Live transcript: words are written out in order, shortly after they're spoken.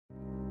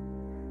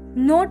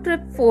No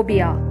trip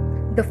phobia.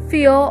 The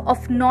fear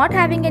of not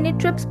having any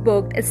trips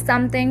booked is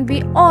something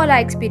we all are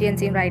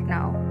experiencing right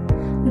now.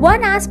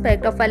 One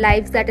aspect of our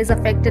lives that is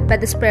affected by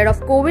the spread of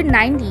COVID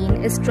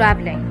 19 is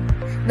traveling.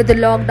 With the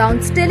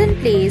lockdown still in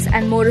place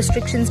and more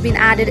restrictions being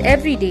added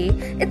every day,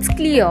 it's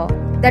clear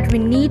that we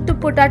need to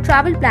put our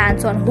travel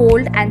plans on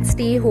hold and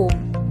stay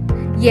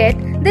home. Yet,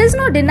 there's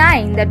no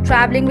denying that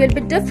traveling will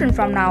be different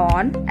from now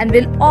on, and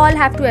we'll all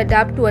have to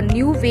adapt to a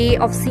new way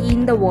of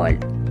seeing the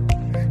world.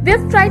 We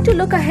have tried to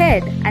look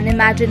ahead and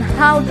imagine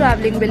how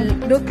traveling will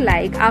look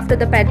like after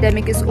the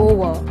pandemic is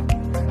over.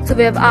 So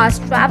we have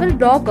asked travel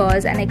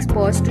bloggers and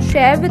experts to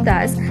share with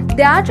us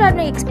their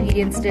traveling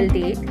experience till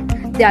date,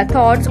 their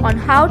thoughts on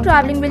how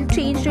traveling will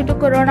change due to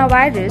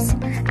coronavirus,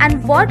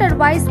 and what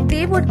advice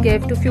they would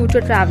give to future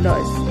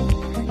travelers.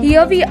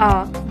 Here we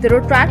are, the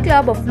Rotaract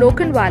Club of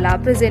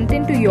Lokhandwala,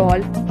 presenting to you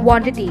all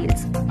Want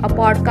Details, a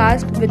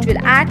podcast which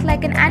will act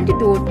like an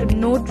antidote to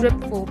no trip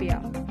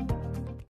phobia.